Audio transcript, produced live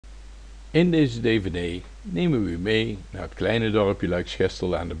In deze dvd nemen we u mee naar het kleine dorpje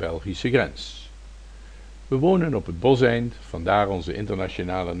Luiksgestel aan de Belgische grens. We wonen op het Boscheind, vandaar onze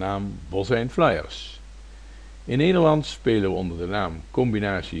internationale naam Boscheind Flyers. In Nederland spelen we onder de naam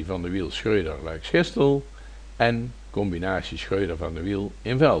combinatie van de wiel Schreuder Luiksgestel en combinatie Schreuder van de wiel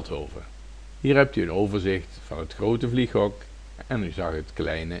in Veldhoven. Hier hebt u een overzicht van het grote vlieghok en u zag het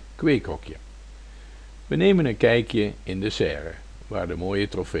kleine kweekhokje. We nemen een kijkje in de serre, waar de mooie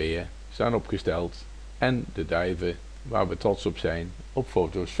trofeeën staan opgesteld en de duiven, waar we trots op zijn, op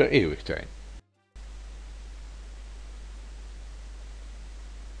foto's vereeuwigd zijn.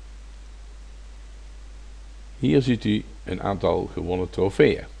 Hier ziet u een aantal gewonnen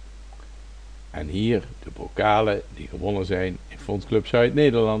trofeeën. En hier de bokalen die gewonnen zijn in Fondsclub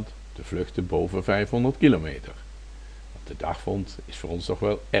Zuid-Nederland, de vluchten boven 500 kilometer. Want de dagvond is voor ons toch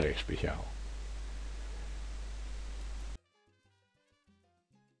wel erg speciaal.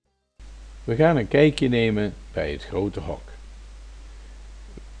 We gaan een kijkje nemen bij het grote hok.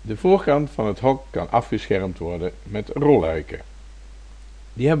 De voorkant van het hok kan afgeschermd worden met rolluiken.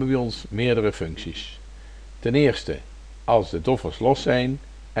 Die hebben bij ons meerdere functies. Ten eerste, als de doffers los zijn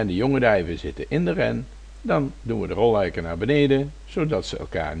en de jonge duiven zitten in de ren, dan doen we de rolluiken naar beneden, zodat ze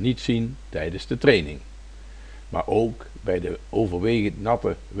elkaar niet zien tijdens de training. Maar ook bij de overwegend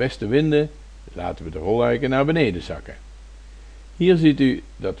natte westenwinden laten we de rolluiken naar beneden zakken. Hier ziet u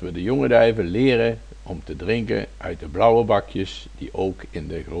dat we de jonge duiven leren om te drinken uit de blauwe bakjes die ook in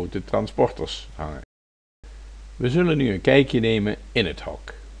de grote transporters hangen. We zullen nu een kijkje nemen in het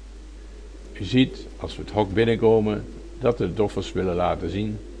hok. U ziet als we het hok binnenkomen dat de doffers willen laten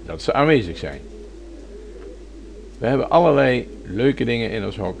zien dat ze aanwezig zijn. We hebben allerlei leuke dingen in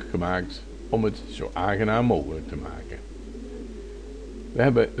ons hok gemaakt om het zo aangenaam mogelijk te maken. We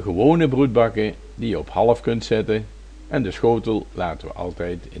hebben gewone broedbakken die je op half kunt zetten en de schotel laten we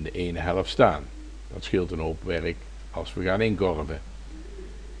altijd in de ene helft staan. Dat scheelt een hoop werk als we gaan inkorven.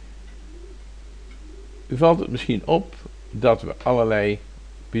 U valt het misschien op dat we allerlei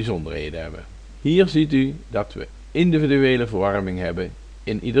bijzonderheden hebben. Hier ziet u dat we individuele verwarming hebben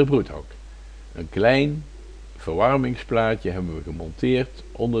in ieder broedhok. Een klein verwarmingsplaatje hebben we gemonteerd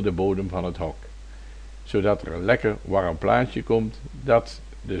onder de bodem van het hok, zodat er een lekker warm plaatje komt dat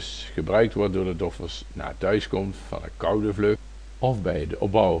dus gebruikt wordt door de doffers na thuiskomst van een koude vlucht of bij het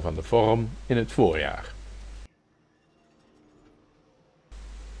opbouwen van de vorm in het voorjaar.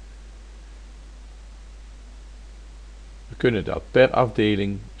 We kunnen dat per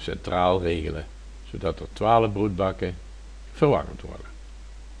afdeling centraal regelen, zodat er 12 broedbakken verwarmd worden.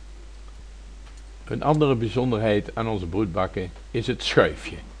 Een andere bijzonderheid aan onze broedbakken is het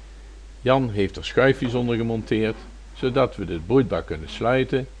schuifje. Jan heeft er schuifjes onder gemonteerd, zodat we de broedbak kunnen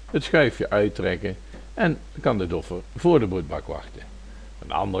sluiten, het schuifje uittrekken en dan kan de doffer voor de broedbak wachten. Aan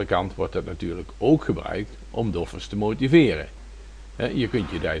de andere kant wordt dat natuurlijk ook gebruikt om doffers te motiveren. Je kunt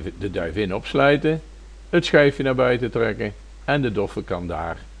de duivin opsluiten, het schuifje naar buiten trekken en de doffer kan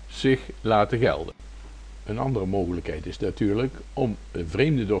daar zich laten gelden. Een andere mogelijkheid is natuurlijk om een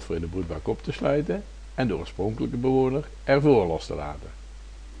vreemde doffer in de broedbak op te sluiten en de oorspronkelijke bewoner ervoor los te laten.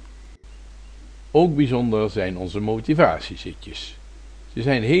 Ook bijzonder zijn onze motivatiezitjes. Ze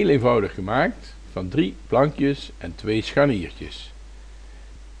zijn heel eenvoudig gemaakt van 3 plankjes en 2 scharniertjes.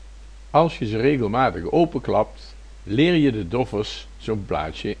 Als je ze regelmatig openklapt, leer je de doffers zo'n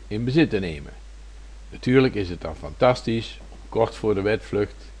plaatsje in bezit te nemen. Natuurlijk is het dan fantastisch om kort voor de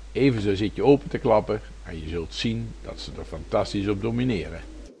wedvlucht even zo'n zitje open te klappen en je zult zien dat ze er fantastisch op domineren.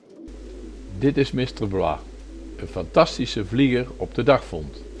 Dit is Mr. Bla, een fantastische vlieger op de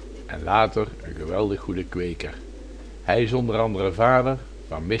dagvond en later een geweldig goede kweker. Hij is onder andere vader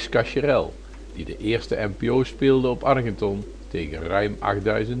van Miss Cacherel, die de eerste NPO speelde op Argenton tegen ruim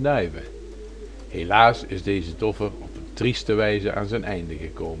 8000 duiven. Helaas is deze doffer op een trieste wijze aan zijn einde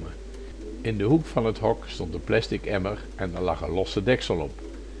gekomen. In de hoek van het hok stond een plastic emmer en er lag een losse deksel op.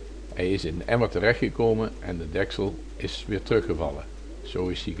 Hij is in de emmer terechtgekomen en de deksel is weer teruggevallen. Zo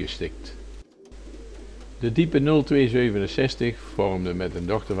is hij gestikt. De diepe 0267 vormde met een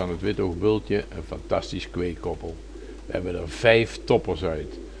dochter van het witoogbultje een fantastisch kweekkoppel. We hebben er 5 toppers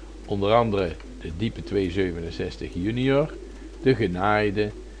uit. Onder andere de diepe 267 junior, de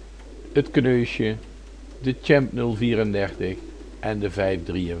genaaide, het kneusje, de champ 034 en de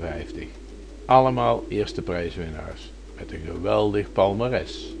 553. Allemaal eerste prijswinnaars met een geweldig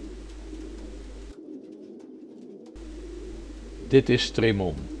palmares. Dit is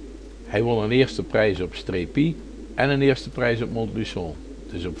Tremont. Hij won een eerste prijs op Strépy en een eerste prijs op Montluçon,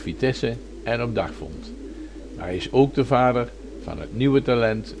 dus op Vitesse en op dagvond. Maar hij is ook de vader van het nieuwe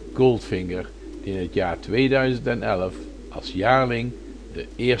talent Goldfinger, die in het jaar 2011 als jaarling de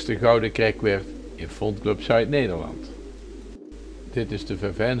eerste gouden krek werd in Fondclub Zuid-Nederland. Dit is de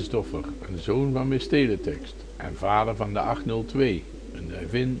vervensdoffer, een zoon van Miss Teletext en vader van de 802, een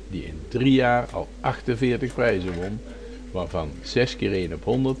duivin die in 3 jaar al 48 prijzen won, waarvan 6 keer 1 op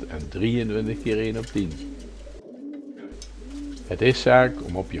 100 en 23 keer 1 op 10. Het is zaak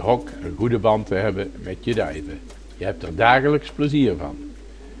om op je hok een goede band te hebben met je duiven. Je hebt er dagelijks plezier van.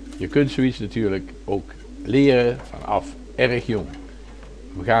 Je kunt zoiets natuurlijk ook leren vanaf erg jong.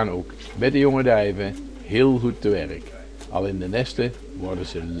 We gaan ook met de jonge duiven heel goed te werk. Al in de nesten worden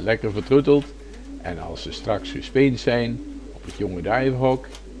ze lekker vertroeteld en als ze straks gespeend zijn op het jonge duivenhok,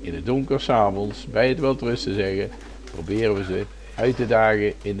 in het donker 's avonds bij het welterusten zeggen, proberen we ze uit te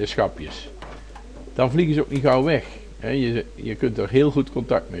dagen in de schapjes. Dan vliegen ze ook niet gauw weg. Je kunt er heel goed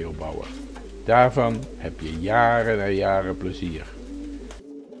contact mee opbouwen. Daarvan heb je jaren en jaren plezier.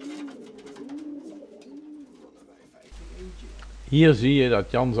 Hier zie je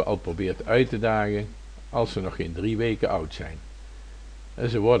dat Jan ze al probeert uit te dagen als ze nog geen 3 weken oud zijn. En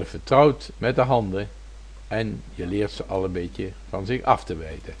ze worden vertrouwd met de handen en je leert ze al een beetje van zich af te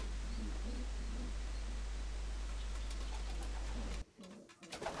wijten.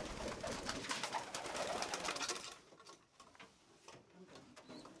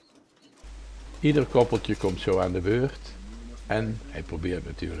 Ieder koppeltje komt zo aan de beurt en hij probeert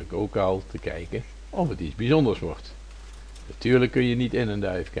natuurlijk ook al te kijken of het iets bijzonders wordt. Natuurlijk kun je niet in een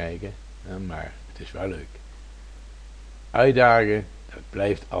duif kijken, maar het is wel leuk. Uitdagen, dat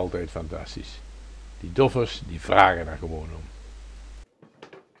blijft altijd fantastisch. Die doffers die vragen daar gewoon om.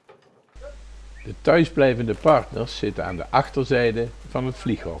 De thuisblijvende partners zitten aan de achterzijde van het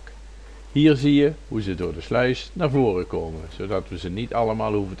vlieghok. Hier zie je hoe ze door de sluis naar voren komen, zodat we ze niet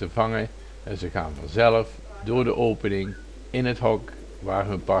allemaal hoeven te vangen en ze gaan vanzelf door de opening in het hok waar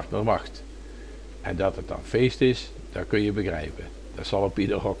hun partner wacht. En dat het dan feest is, dat kun je begrijpen. Dat zal op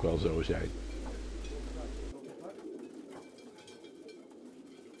ieder hok wel zo zijn.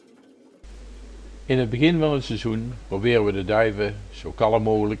 In het begin van het seizoen proberen we de duiven zo kalm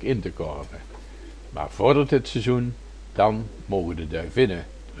mogelijk in te korven. Maar vordert het seizoen, dan mogen de duivinnen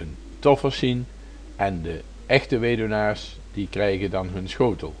hun toffers zien en de echte weduwnaars die krijgen dan hun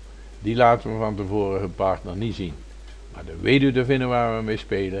schotel. Die laten we van tevoren hun partner niet zien. Maar de weduwduivinnen waar we mee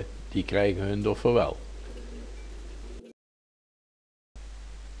spelen, die krijgen hun doffer wel.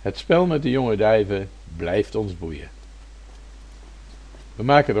 Het spel met de jonge duiven blijft ons boeien. We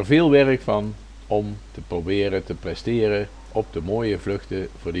maken er veel werk van om te proberen te presteren op de mooie vluchten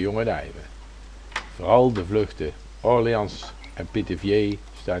voor de jonge duiven. Vooral de vluchten Orléans en Pithiviers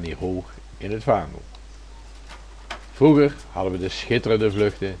staan hier hoog in het vaandel. Vroeger hadden we de schitterende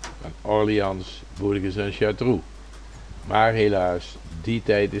vluchten van Orléans, Bourges en Chartreux. Maar helaas, die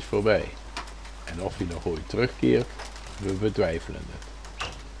tijd is voorbij. En of hij nog ooit terugkeert, we betwijfelen het.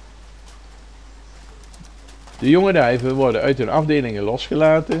 De jonge duiven worden uit hun afdelingen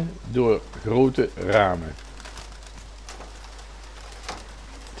losgelaten door grote ramen.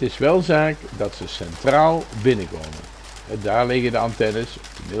 Het is wel zaak dat ze centraal binnenkomen. En daar liggen de antennes op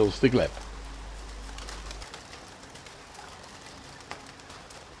de middelste klep.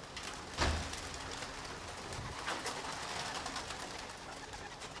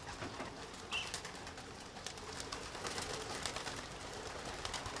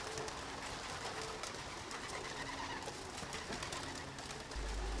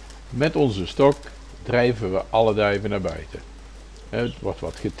 Met onze stok drijven we alle duiven naar buiten. Het wordt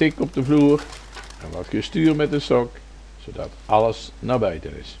wat getikt op de vloer en wat gestuurd met de stok, zodat alles naar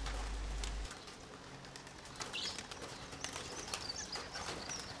buiten is.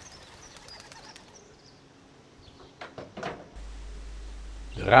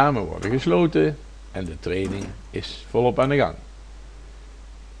 De ramen worden gesloten en de training is volop aan de gang.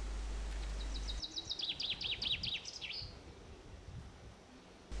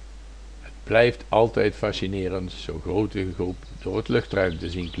 Het blijft altijd fascinerend zo'n grote groep door het luchtruim te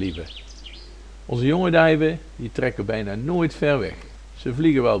zien klieven. Onze jonge duiven die trekken bijna nooit ver weg. Ze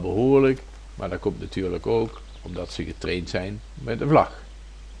vliegen wel behoorlijk, maar dat komt natuurlijk ook omdat ze getraind zijn met de vlag.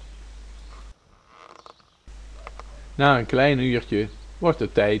 Na een klein uurtje wordt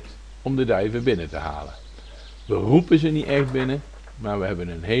het tijd om de duiven binnen te halen. We roepen ze niet echt binnen, maar we hebben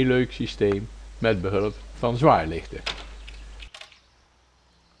een heel leuk systeem met behulp van zwaailichten.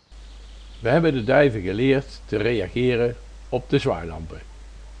 We hebben de duiven geleerd te reageren op de zwaailampen.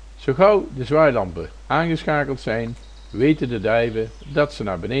 Zo gauw de zwaailampen aangeschakeld zijn, weten de duiven dat ze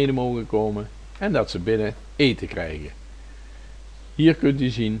naar beneden mogen komen en dat ze binnen eten krijgen. Hier kunt u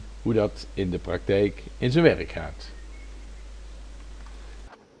zien hoe dat in de praktijk in zijn werk gaat.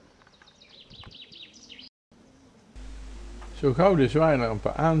 Zo gauw de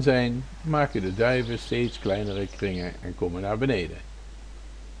zwaailampen aan zijn, maken de duiven steeds kleinere kringen en komen naar beneden,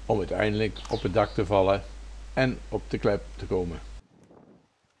 om uiteindelijk op het dak te vallen en op de klep te komen.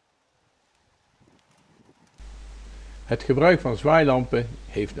 Het gebruik van zwaailampen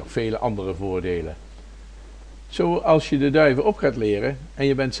heeft nog vele andere voordelen. Zo als je de duiven op gaat leren en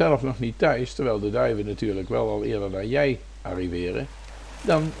je bent zelf nog niet thuis, terwijl de duiven natuurlijk wel al eerder dan jij arriveren,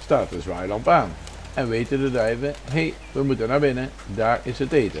 dan staat de zwaailamp aan en weten de duiven, hé, we moeten naar binnen, daar is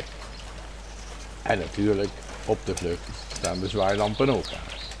het eten. En natuurlijk, op de vlucht staan de zwaailampen ook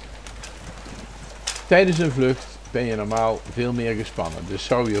aan. Tijdens een vlucht ben je normaal veel meer gespannen, dus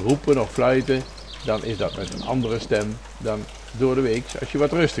zou je roepen of fluiten, dan is dat met een andere stem dan door de week als je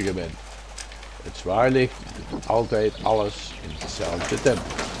wat rustiger bent. Het zwaailicht doet altijd alles in hetzelfde tempo.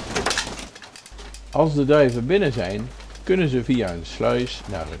 Als de duiven binnen zijn, kunnen ze via een sluis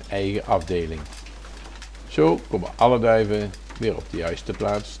naar hun eigen afdeling. Zo komen alle duiven weer op de juiste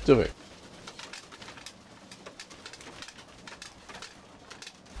plaats terug.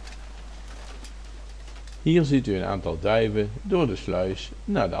 Hier ziet u een aantal duiven door de sluis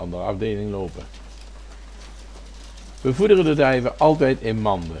naar de andere afdeling lopen. We voederen de duiven altijd in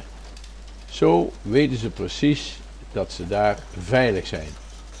manden. Zo weten ze precies dat ze daar veilig zijn.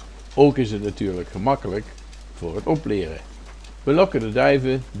 Ook is het natuurlijk gemakkelijk voor het opleren. We lokken de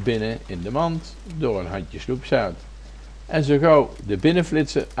duiven binnen in de mand door een handje snoepzout. En zo gauw de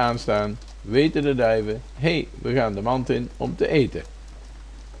binnenflitsen aanstaan, weten de duiven, hé, we gaan de mand in om te eten.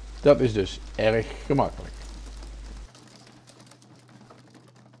 Dat is dus erg gemakkelijk.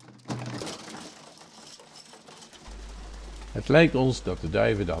 Het lijkt ons dat de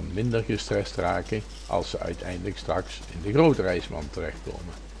duiven dan minder gestrest raken als ze uiteindelijk straks in de grote reismand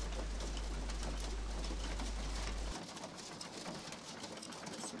terechtkomen.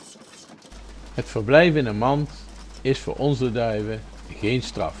 Het verblijf in een mand is voor onze duiven geen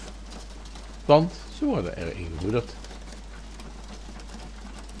straf, want ze worden erin gevoederd.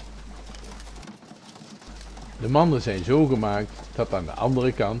 De manden zijn zo gemaakt dat aan de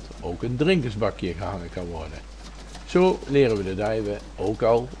andere kant ook een drinkersbakje gehangen kan worden. Zo leren we de duiven ook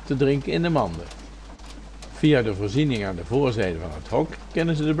al te drinken in de manden. Via de voorziening aan de voorzijde van het hok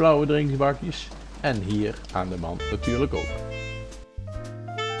kennen ze de blauwe drinksbakjes en hier aan de mand natuurlijk ook.